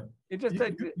 Venmo. You just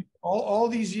all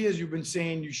these years you've been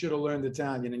saying you should have learned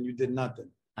Italian and you did nothing.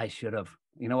 I should have.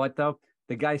 You know what though?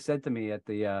 The guy said to me at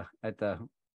the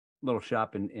little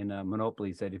shop in Monopoly,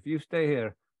 he said, if you stay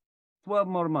here 12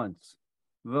 more months,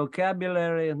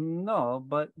 vocabulary no,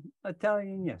 but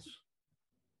Italian yes.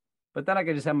 But then I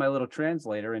could just have my little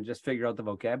translator and just figure out the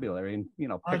vocabulary and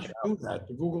Why pick don't it you do that?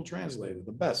 The Google Translator,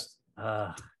 the best.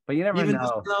 but you never Even this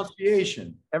know.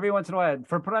 pronunciation. Every once in a while,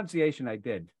 for pronunciation, I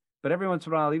did. But every once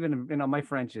in a while, even my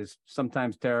French is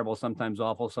sometimes terrible, sometimes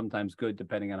awful, sometimes good,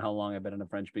 depending on how long I've been in a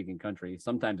French-speaking country.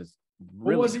 Sometimes it's What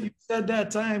really was it you said that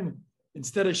time?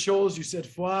 Instead of shows, you said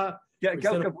foie.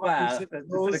 Instead of foie, you said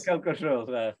rose.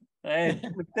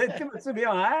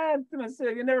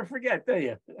 You never forget, do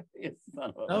you?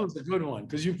 That was a good one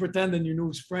because you pretended you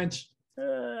knew French.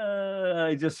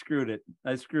 I just screwed it.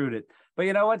 I screwed it. But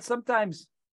you know what? Sometimes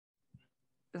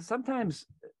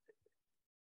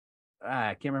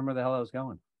I can't remember the hell I was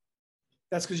going.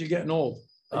 That's because you're getting old.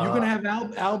 Are you going to have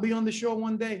Albie on the show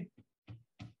one day?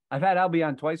 I've had Albie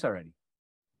on twice already.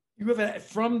 You have a,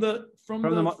 from the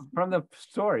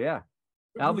store, yeah.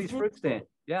 Albie's fruit stand,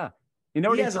 yeah. You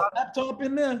know he what has a laptop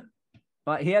in there.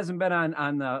 But he hasn't been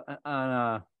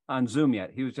on Zoom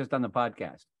yet. He was just on the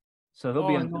podcast, so he'll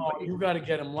be on. No, you got to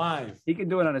get him live. He can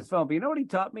do it on his phone. But you know what he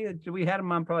taught me? We had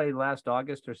him on probably last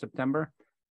August or September,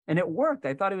 and it worked.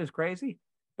 I thought he was crazy,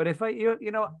 but if it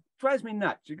drives me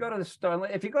nuts. You go to the store.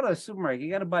 If you go to the supermarket, you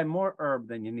got to buy more herb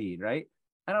than you need, right?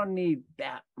 I don't need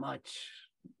that much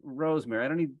rosemary. I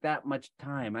don't need that much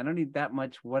thyme. I don't need that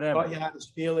much whatever. Thought you had to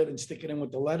steal it and stick it in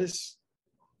with the lettuce.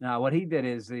 Now, what he did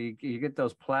is you get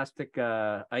those plastic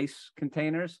ice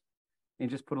containers and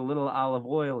just put a little olive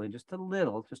oil in, just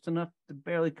enough to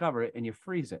barely cover it, and you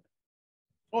freeze it.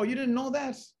 Oh, you didn't know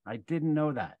that? I didn't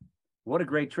know that. What a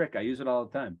great trick. I use it all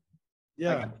the time.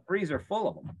 Yeah. I got a freezer full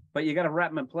of them, but you got to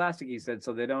wrap them in plastic, he said,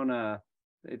 so they don't,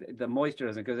 the moisture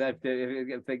doesn't, because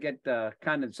if they get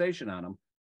condensation on them,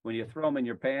 when you throw them in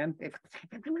your pan,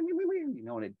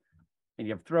 and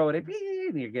you throw it,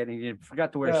 and you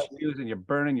forgot to wear shoes, and you're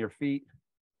burning your feet.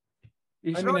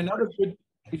 Another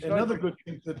good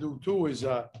thing to do too is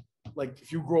like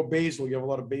if you grow basil, you have a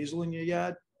lot of basil in your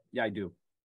yard. Yeah, I do.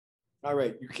 All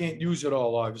right, you can't use it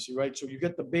all, obviously, right? So you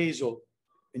get the basil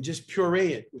and just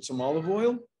puree it with some olive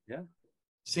oil. Yeah.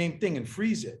 Same thing, and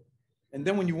freeze it. And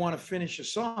then when you want to finish a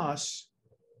sauce,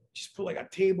 just put like a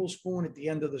tablespoon at the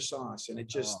end of the sauce, and it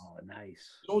just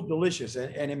nice, so delicious,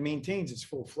 and it maintains its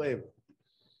full flavor.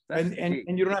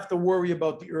 And you don't have to worry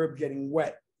about the herb getting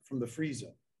wet from the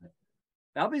freezer.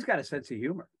 Albie's got a sense of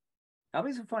humor.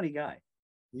 Albie's a funny guy.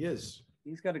 He is.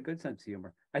 He's got a good sense of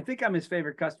humor. I think I'm his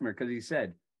favorite customer because he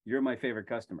said, "You're my favorite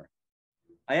customer."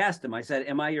 I asked him, I said,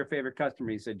 "Am I your favorite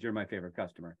customer?" He said, "You're my favorite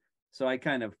customer." So I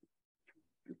kind of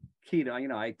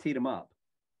I teed him up.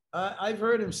 I've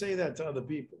heard him say that to other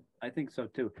people. I think so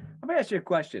too. Let me ask you a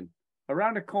question.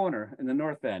 Around the corner in the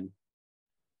north end,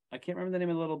 I can't remember the name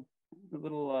of the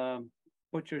little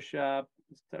butcher shop.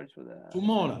 It starts with a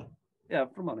Pomona. Yeah,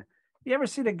 Pomona. You ever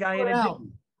see the guy in it?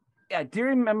 Yeah. Do you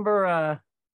remember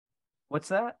what's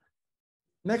that?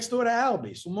 Next door to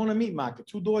Albie, Pomona Meat Market,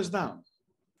 2 doors down.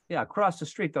 Yeah, across the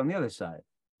street on the other side.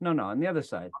 No, on the other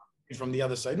side. From the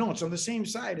other side. No, it's on the same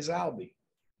side as Albie.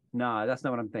 No, that's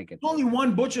not what I'm thinking. There's only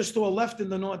one butcher store left in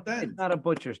the north end. It's not a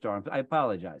butcher store. I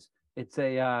apologize. It's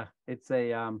a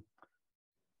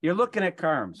you're looking at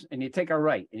Carms and you take a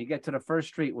right and you get to the first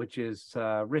street, which is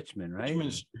Richmond, right?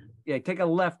 Richmond Street. Yeah, take a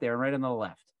left there and right on the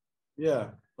left. Yeah.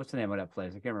 What's the name of that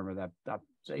place? I can't remember that.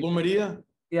 Lumadia?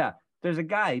 Yeah. There's a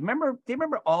guy. Do you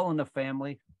remember All in the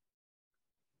Family?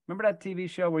 Remember that TV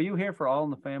show? Were you here for All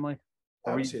in the Family?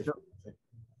 I was here. Do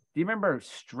you remember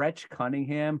Stretch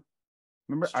Cunningham?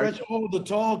 Remember Stretch? The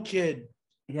tall kid.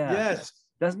 Yeah. Yes.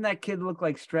 Doesn't that kid look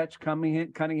like Stretch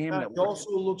Cunningham? He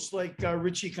also looks like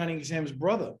Richie Cunningham's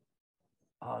brother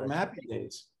from Happy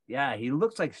Days. Yeah, he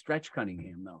looks like Stretch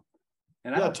Cunningham though.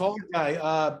 And tall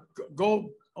guy.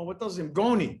 What does him?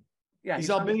 Goni. Yeah, he's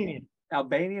Albanian.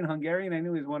 Albanian, Hungarian. I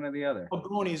knew he's one or the other.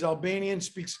 Goni is Albanian.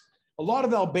 Speaks a lot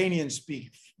of Albanians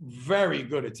speak very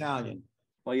good Italian.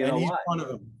 Well, you know he's what? One of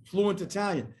them, fluent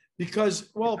Italian, because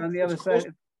it's on the other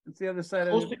side. It's the other side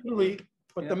of Italy.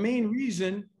 But the main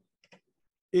reason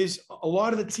is a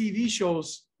lot of the TV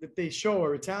shows that they show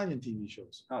are Italian TV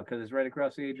shows. Oh, because it's right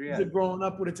across the Adriatic. They're growing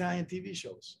up with Italian TV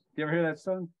shows. You ever hear that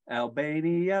song?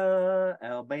 Albania,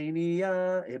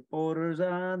 Albania, it borders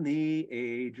on the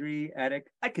Adriatic.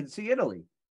 I can see Italy.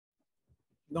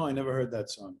 No, I never heard that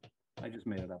song. I just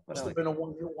made it up. Must have been a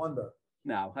one-hit wonder.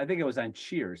 No, I think it was on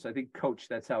Cheers. I think Coach,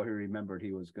 that's how he remembered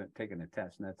he was taking a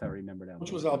test, and that's how he remembered Albania.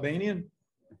 Which was Albanian?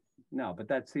 No,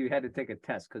 but he had to take a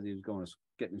test because he was going to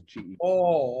getting his GED.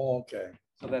 Oh, okay.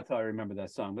 So that's how I remember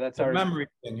that song. But that's a memory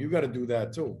thing. You got to do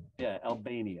that too. Yeah,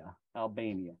 Albania,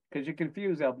 because you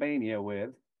confuse Albania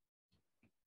with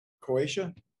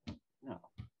Croatia. No.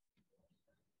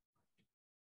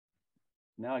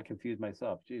 Now I confuse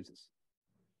myself. Jesus.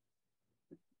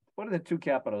 what are the two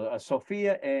capitals?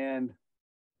 Sofia and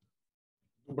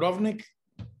Dubrovnik.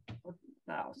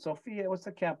 no, Sofia. What's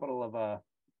the capital of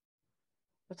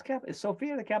what's the cap? Is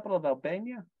Sofia the capital of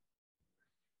Albania?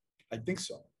 I think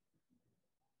so.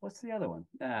 What's the other one?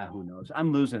 Who knows?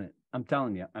 I'm losing it. I'm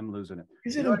telling you, I'm losing it.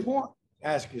 Is it important?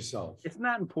 Ask yourself. It's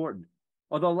not important.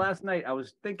 Although last night I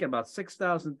was thinking about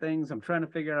 6,000 things. I'm trying to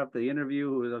figure out if the interview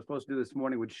who I was supposed to do this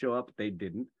morning would show up. They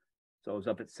didn't. So I was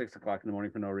up at 6 o'clock in the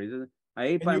morning for no reason. I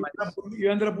ate by myself.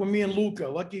 You ended up with me and Luca.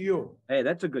 Lucky you. Hey,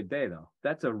 that's a good day, though.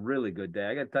 That's a really good day.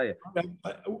 I got to tell you.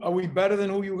 Are we better than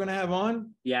who you were going to have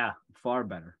on? Yeah, far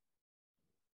better.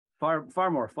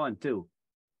 Far more fun, too.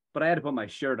 But I had to put my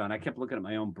shirt on. I kept looking at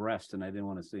my own breast, and I didn't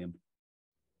want to see him.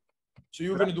 So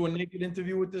you were going to do a naked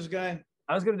interview with this guy?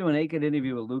 I was going to do a naked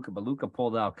interview with Luca, but Luca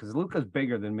pulled out because Luca's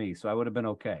bigger than me, so I would have been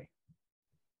okay.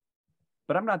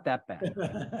 But I'm not that bad.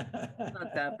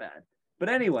 Not that bad. But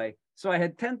anyway, so I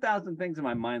had 10,000 things in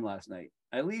my mind last night.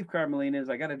 I leave Carmelina's.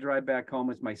 I got to drive back home.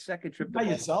 It's my second trip. By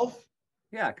yourself?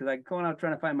 Yeah, because I'm going out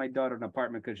trying to find my daughter an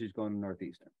apartment because she's going to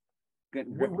Northeastern.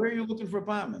 Where are you looking for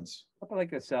apartments? Up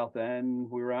like the South End.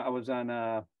 I was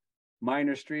on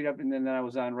Minor Street up, and then I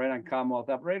was on right on Commonwealth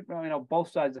up, right,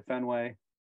 both sides of Fenway.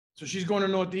 So she's going to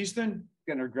Northeastern?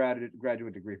 Getting her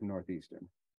graduate degree from Northeastern.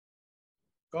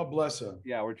 God bless her.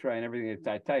 Yeah, we're trying everything.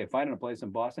 I tell you, finding a place in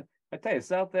Boston. I tell you,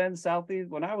 South End, Southeast.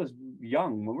 When I was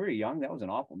young, when we were young, that was an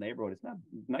awful neighborhood. It's not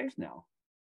nice now.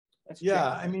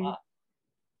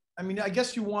 I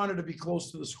guess you wanted to be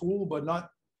close to the school, but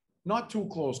not too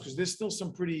close, because there's still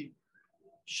some pretty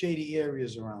shady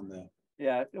areas around there.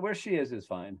 Yeah, where she is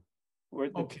fine. Where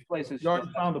the places you already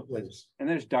found a place. And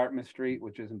there's Dartmouth Street,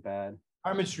 which isn't bad.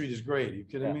 Dartmouth Street is great. Are you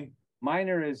kidding me?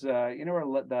 Minor is where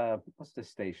what's the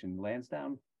station?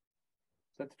 Lansdowne?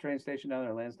 Is that the train station down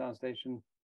there? Lansdowne Station?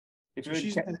 So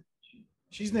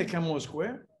she's near Kenmore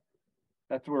Square?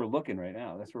 That's where we're looking right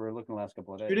now. That's where we're looking the last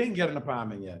couple of days. You didn't get an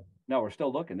apartment yet? No, we're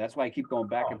still looking. That's why I keep going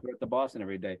back and forth to Boston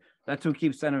every day. That's who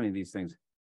keeps sending me these things.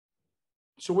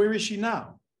 So where is she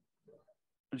now?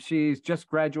 She's just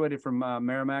graduated from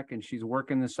Merrimack, and she's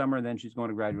working this summer, and then she's going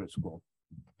to graduate school.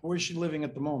 Where is she living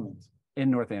at the moment? In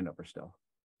North Andover still,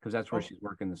 because that's where she's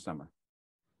working this summer.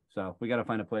 So we got to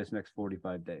find a place next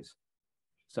 45 days.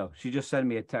 So she just sent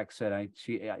me a text, said I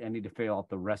need to fill out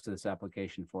the rest of this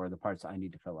application for her, the parts I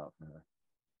need to fill out for her.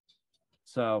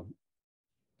 So,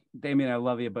 Damien, I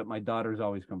love you, but my daughter's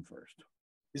always come first.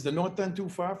 Is the North End too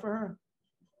far for her?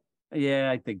 Yeah,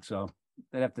 I think so.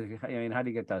 They'd have to. I mean, how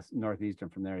do you get to Northeastern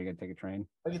from there? You got to take a train.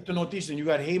 I get to Northeastern. You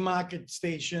got Haymarket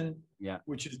Station,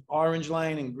 which is Orange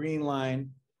Line and Green Line,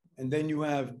 and then you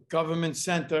have Government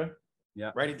Center,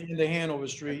 right at the end of Hanover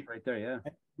Street, right there, yeah.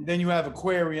 And then you have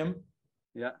Aquarium,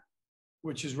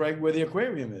 which is right where the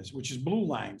aquarium is, which is Blue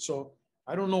Line. So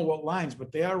I don't know what lines,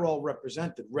 but they are all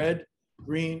represented: red,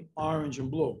 green, orange,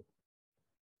 and blue.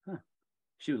 Huh.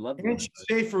 She would love it. And she's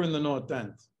safer in the North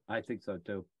End. I think so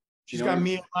too. She's got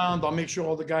me around. I'll make sure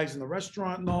all the guys in the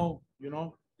restaurant know,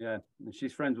 Yeah, and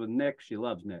she's friends with Nick. She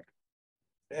loves Nick.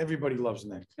 Everybody loves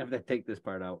Nick. I have to take this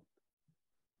part out.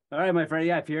 All right, my friend.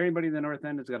 Yeah, if you're anybody in the North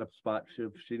End that's got a spot,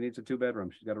 she needs a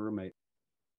 2-bedroom. She's got a roommate.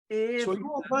 So you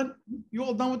all done? You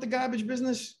all done with the garbage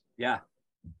business? Yeah.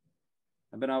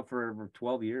 I've been out for over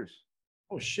 12 years.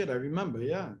 Oh, shit, I remember,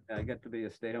 yeah. I got to be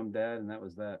a stay-home dad, and that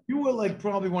was that. You were like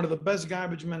probably one of the best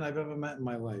garbage men I've ever met in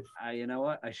my life. You know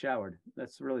what? I showered.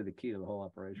 That's really the key to the whole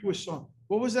operation. You were so,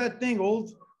 what was that thing,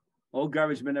 old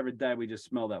garbage men never died. We just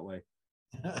smell that way.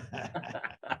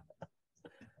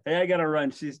 Hey, I got to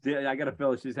run. I got to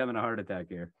feel she's having a heart attack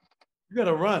here. You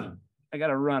got to run. I got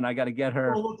to run. I got to get her.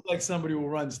 You don't look like somebody who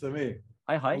runs to me.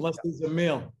 I hike. Unless it's a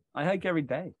meal. I hike every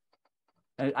day.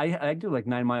 I do like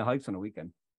 9-mile hikes on a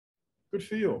weekend. Good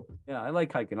for you. Yeah, I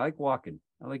like hiking. I like walking.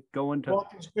 I like going to.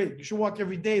 Walking's great. You should walk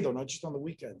every day, though, not just on the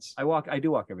weekends. I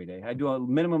do walk every day. I do a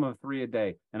minimum of 3 a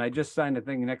day. And I just signed a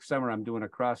thing next summer. I'm doing a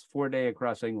 4-day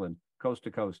across England, coast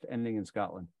to coast, ending in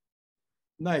Scotland.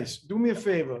 Nice. Do me a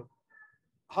favor.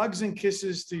 Hugs and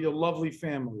kisses to your lovely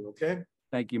family, okay?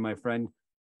 Thank you, my friend.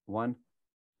 One.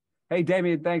 Hey,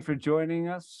 Damien, thanks for joining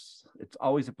us. It's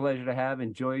always a pleasure to have.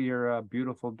 Enjoy your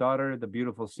beautiful daughter, the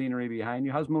beautiful scenery behind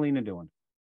you. How's Melina doing?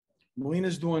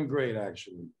 Melina's doing great,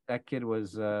 actually. That kid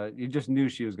was, you just knew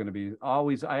she was going to be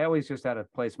I always just had a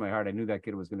place in my heart. I knew that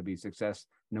kid was going to be a success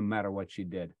no matter what she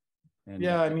did. And,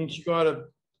 yeah, I mean, she got a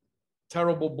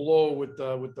terrible blow with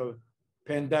the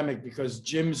pandemic because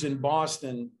gyms in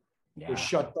Boston were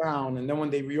shut down. And then when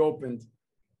they reopened,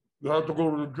 you had to go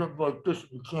to the gym like this.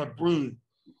 You can't breathe.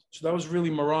 So that was really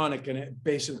moronic, and it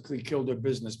basically killed her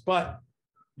business. But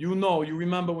you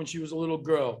remember when she was a little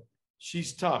girl,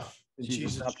 she's tough. And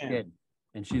she's a tough kid.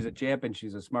 And she's a champ and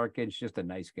she's a smart kid. She's just a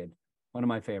nice kid. One of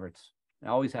my favorites.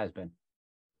 Always has been.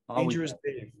 Always Dangerous has.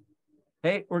 Dave.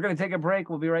 Hey, we're going to take a break.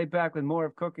 We'll be right back with more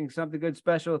of Cooking Something Good.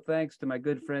 Special thanks to my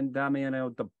good friend Damien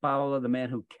DiPaulo, the man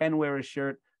who can wear a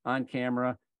shirt on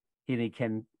camera. He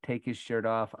can take his shirt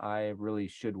off. I really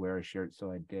should wear a shirt,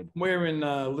 so I did. I'm wearing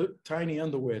tiny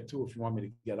underwear too, if you want me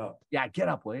to get up. Yeah, get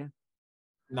up, will you?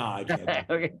 Nah, I can't.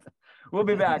 Okay. We'll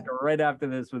be back right after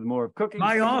this with more of Cooking. Am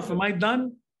I off? Am I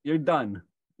done? You're done.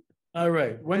 All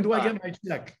right. When do I get my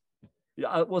check?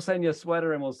 Yeah, we'll send you a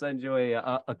sweater and we'll send you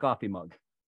a coffee mug.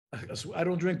 I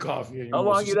don't drink coffee How anymore.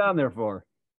 long are you down there for?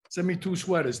 Send me 2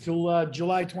 sweaters till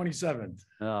July 27th.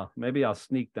 Oh, maybe I'll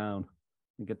sneak down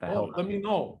and get the hell out. Let me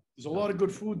know. There's a lot of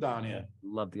good food down here.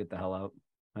 Love to get the hell out.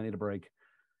 I need a break.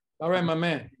 All right, my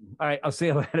man. All right, I'll see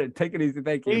you later. Take it easy.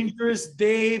 Thank you. Dangerous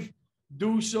Dave,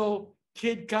 Duso,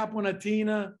 Kid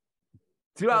Caponatina.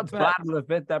 2 outs, bottom of the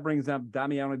fifth. That brings up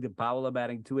Damien DiPaulo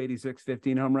batting 286,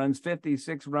 15 home runs,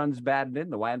 56 runs batted in.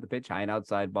 The wide of the pitch, high and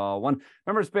outside ball one.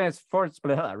 Remember, sports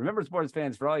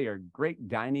fans, for all your great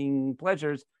dining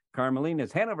pleasures,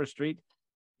 Carmelina's Hanover Street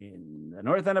in the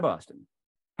north end of Boston.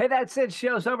 Hey, that's it.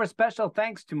 Show's over. Special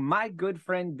thanks to my good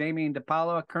friend Damien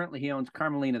DiPaulo. Currently, he owns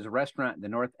Carmelina's restaurant in the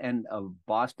north end of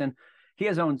Boston. He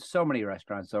has owned so many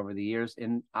restaurants over the years,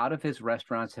 and out of his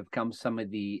restaurants have come some of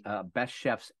the best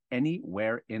chefs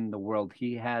anywhere in the world.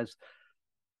 He has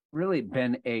really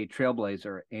been a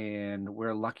trailblazer, and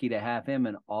we're lucky to have him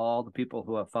and all the people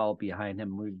who have followed behind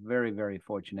him. We're very, very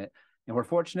fortunate, and we're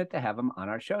fortunate to have him on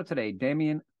our show today.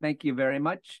 Damien, thank you very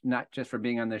much, not just for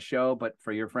being on the show, but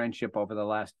for your friendship over the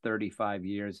last 35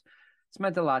 years. It's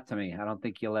meant a lot to me. I don't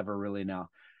think you'll ever really know.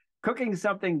 Cooking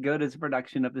Something Good is a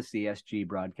production of the CSG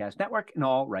Broadcast Network, and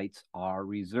all rights are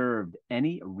reserved.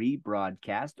 Any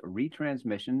rebroadcast,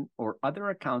 retransmission, or other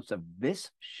accounts of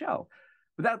this show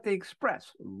without the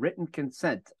express written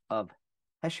consent of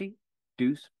Heshy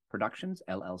Deuce Productions,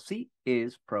 LLC,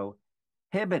 is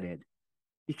prohibited.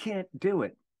 You can't do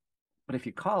it. But if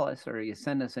you call us or you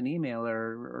send us an email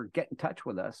or get in touch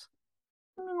with us,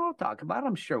 we'll talk about it.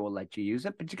 I'm sure we'll let you use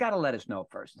it, but you got to let us know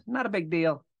first. Not a big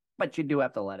deal. But you do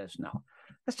have to let us know.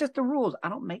 That's just the rules. I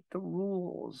don't make the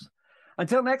rules.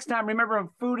 Until next time, remember,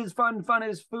 food is fun, fun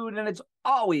is food, and it's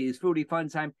always foodie fun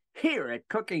time here at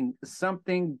Cooking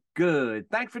Something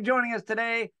Good. Thanks for joining us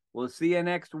today. We'll see you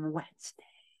next Wednesday.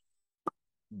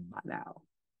 Bye now.